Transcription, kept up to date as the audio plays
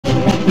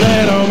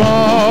let them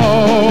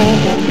all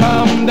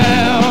come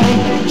down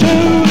to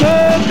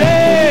the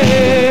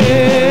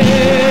dead.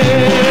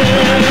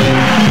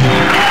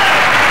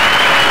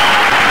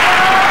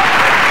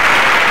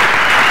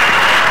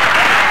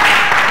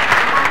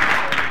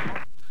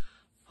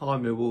 Hi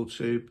Millwall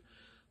Tube,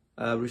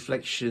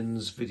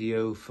 reflections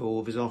video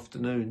for this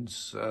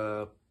afternoon's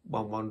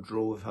 1-1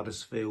 draw with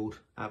Huddersfield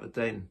at the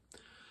Den.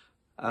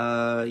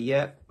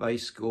 Yeah, they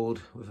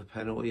scored with a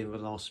penalty in the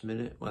last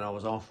minute when I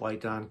was halfway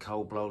down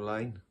Coldblow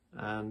Lane,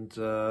 and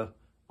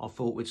I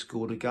thought we'd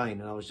scored again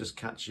and I was just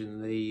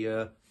catching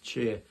the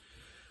cheer.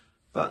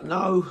 But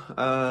no,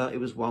 it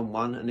was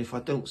 1-1, and if I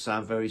don't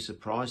sound very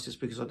surprised, it's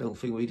because I don't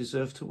think we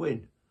deserve to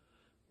win.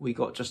 We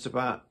got just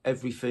about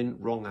everything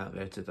wrong out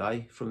there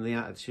today, from the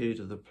attitude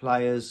of the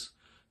players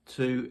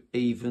to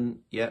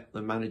even,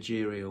 the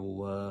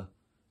managerial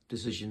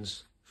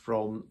decisions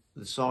from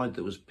the side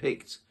that was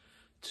picked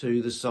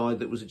to the side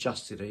that was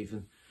adjusted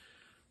even.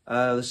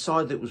 The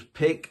side that was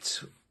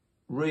picked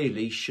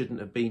really shouldn't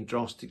have been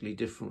drastically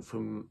different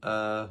from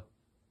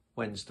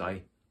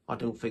Wednesday. I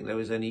don't think there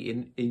was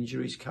any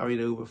injuries carried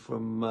over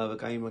from the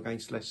game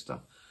against Leicester.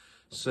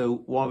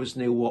 So why was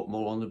Neil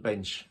Watmore on the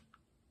bench?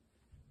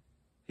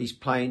 He's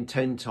playing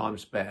 10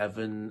 times better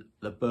than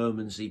the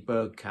Bermondsey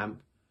Bergkamp,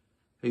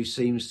 who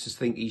seems to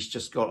think he's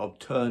just got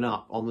to turn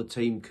up on the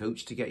team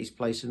coach to get his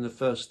place in the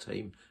first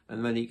team,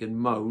 and then he can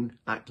moan,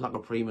 act like a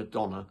prima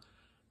donna,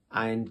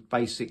 and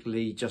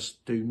basically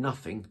just do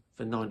nothing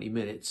for 90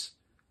 minutes.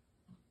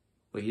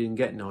 Well, he didn't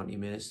get 90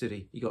 minutes, did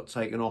he? He got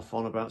taken off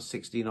on about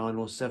 69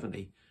 or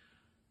 70.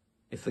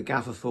 If the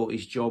gaffer thought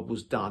his job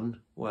was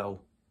done,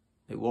 well,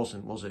 it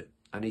wasn't, was it?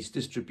 And his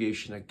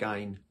distribution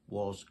again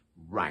was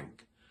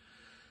rank.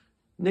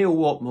 Neil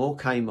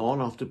Watmore came on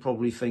after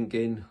probably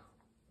thinking,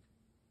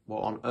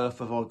 what on earth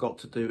have I got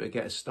to do to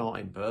get a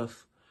starting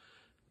berth?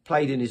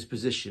 Played in his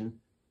position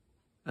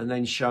and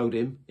then showed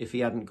him, if he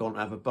hadn't gone to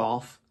have a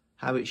bath,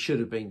 how it should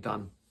have been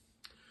done.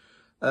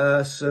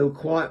 So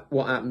quite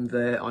what happened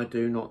there, I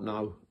do not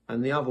know.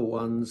 And the other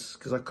ones,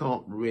 because I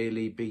can't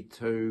really be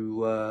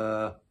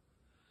too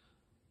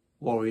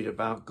worried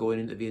about going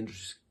into the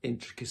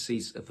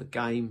intricacies of the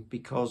game,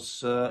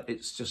 because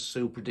it's just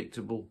so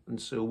predictable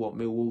and so what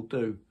Millwall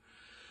do.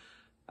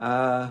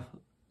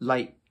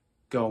 Late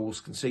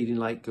goals, conceding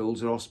late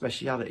goals are our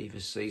speciality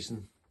this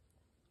season,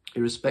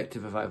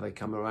 irrespective of how they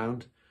come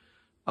around.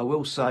 I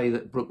will say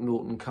that Brooke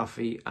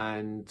Norton-Cuffy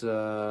and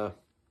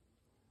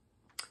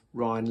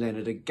Ryan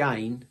Leonard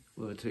again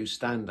were the two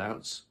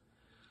standouts,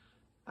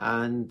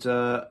 and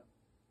I'd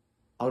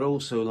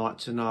also like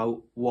to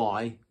know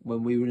why,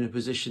 when we were in a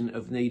position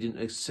of needing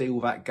to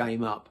seal that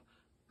game up,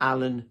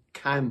 Alan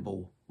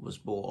Campbell was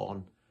brought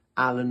on.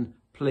 Alan,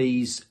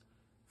 please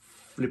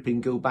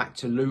flipping go back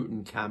to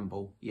Luton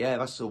Campbell. Yeah,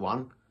 that's the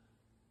one.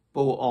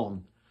 Brought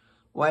on.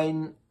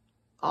 When,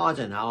 I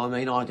don't know, I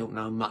mean, I don't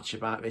know much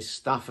about this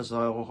stuff, as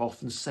I've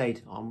often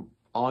said.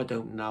 I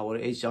don't know what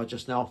it is, I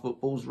just know how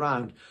football's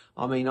round.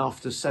 I mean,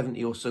 after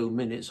 70 or so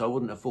minutes, I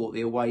wouldn't have thought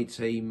the away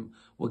team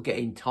were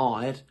getting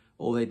tired,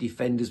 or their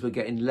defenders were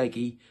getting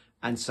leggy,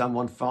 and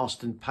someone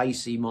fast and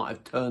pacey might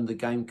have turned the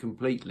game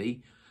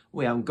completely.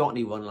 We haven't got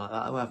anyone like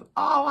that. We have,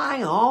 oh,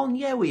 hang on,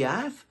 yeah, we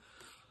have.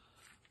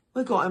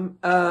 We've got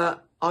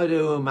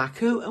Ido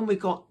Omaku, and we've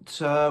got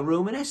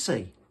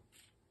Ruminesi.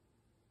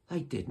 They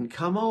didn't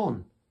come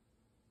on.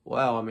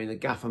 Well, I mean, the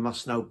gaffer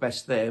must know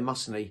best there,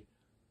 mustn't he?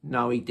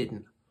 No, he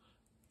didn't.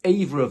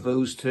 Either of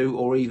those two,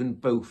 or even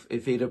both,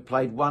 if he'd have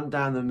played one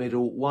down the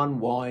middle, one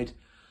wide.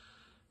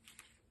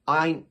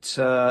 I ain't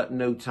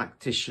no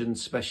tactician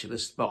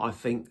specialist, but I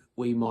think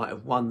we might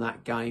have won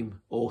that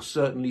game, or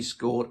certainly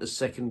scored a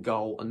second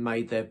goal and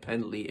made their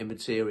penalty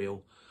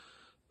immaterial.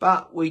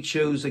 But we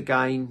chose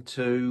again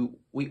to,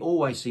 we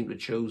always seem to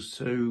choose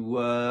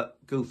to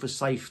go for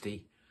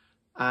safety.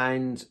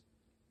 And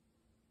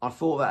I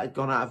thought that had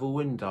gone out of a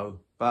window.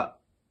 But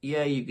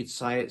yeah, you could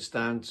say it's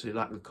down to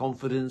lack of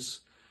confidence,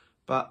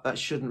 but that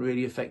shouldn't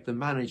really affect the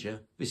manager.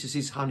 This is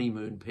his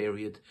honeymoon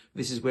period.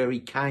 This is where he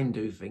can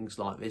do things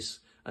like this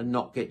and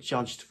not get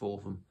judged for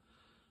them.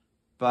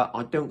 But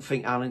I don't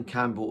think Alan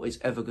Campbell is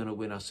ever going to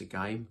win us a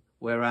game,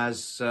 whereas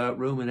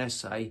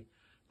Ruminesi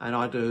and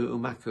Ido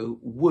Omaku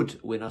would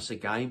win us a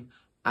game,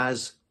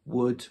 as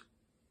would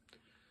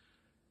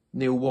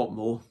Neil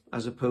Watmore,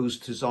 as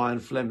opposed to Zion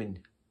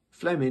Fleming.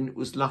 Fleming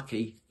was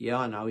lucky. Yeah,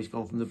 I know, he's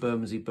gone from the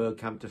Bermondsey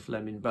Bergkamp to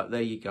Fleming, but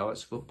there you go,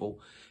 it's football.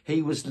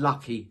 He was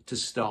lucky to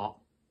start,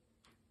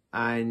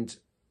 and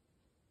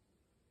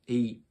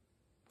he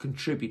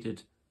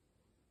contributed,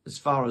 as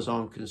far as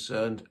I'm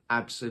concerned,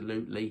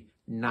 absolutely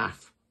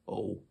naff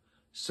all.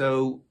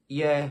 So,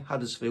 yeah,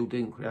 Huddersfield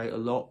didn't create a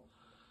lot.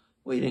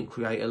 We didn't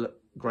create a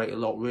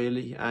lot,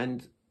 really.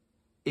 And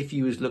if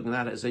you was looking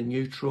at it as a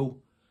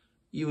neutral,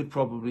 you would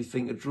probably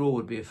think a draw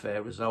would be a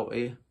fair result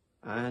here.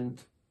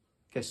 And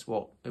guess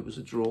what? It was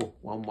a draw,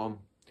 1-1.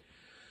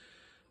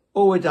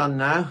 All we're done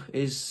now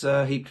is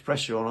heap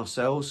pressure on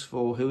ourselves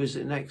for, who is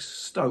it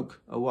next?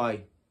 Stoke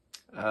away.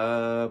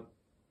 What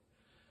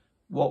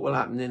will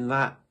happen in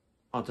that?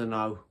 I don't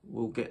know.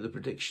 We'll get the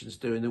predictions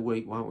during the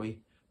week, won't we?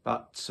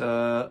 But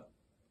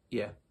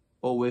yeah,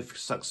 all we've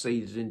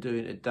succeeded in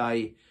doing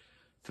today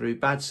through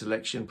bad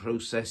selection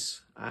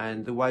process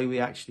and the way we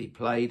actually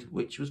played,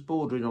 which was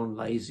bordering on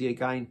lazy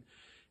again,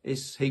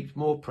 is heaped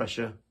more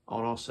pressure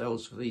on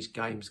ourselves for these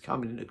games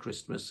coming into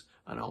Christmas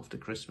and after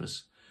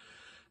Christmas.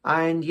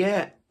 And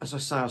yeah, as I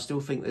say, I still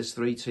think there's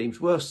 3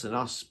 teams worse than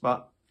us,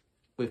 but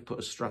we've put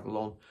a struggle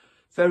on.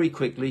 Very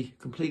quickly,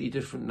 completely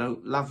different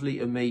note, lovely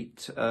to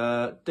meet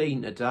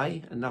Dean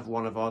today, another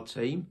one of our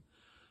team,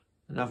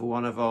 another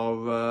one of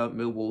our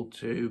Millwall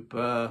Tube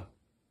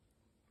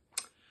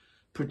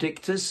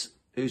predictors,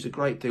 who's a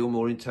great deal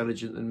more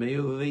intelligent than me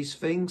over these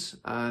things,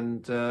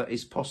 and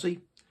his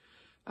posse.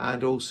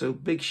 And also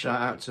big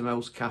shout out to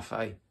Mel's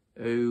Cafe,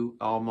 who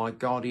are my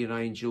guardian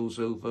angels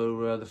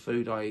over the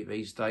food I eat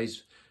these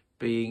days,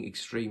 being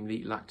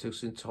extremely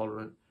lactose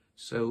intolerant.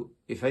 So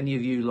if any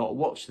of you lot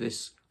watch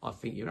this, I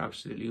think you're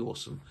absolutely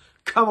awesome.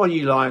 Come on,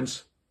 you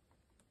Lions.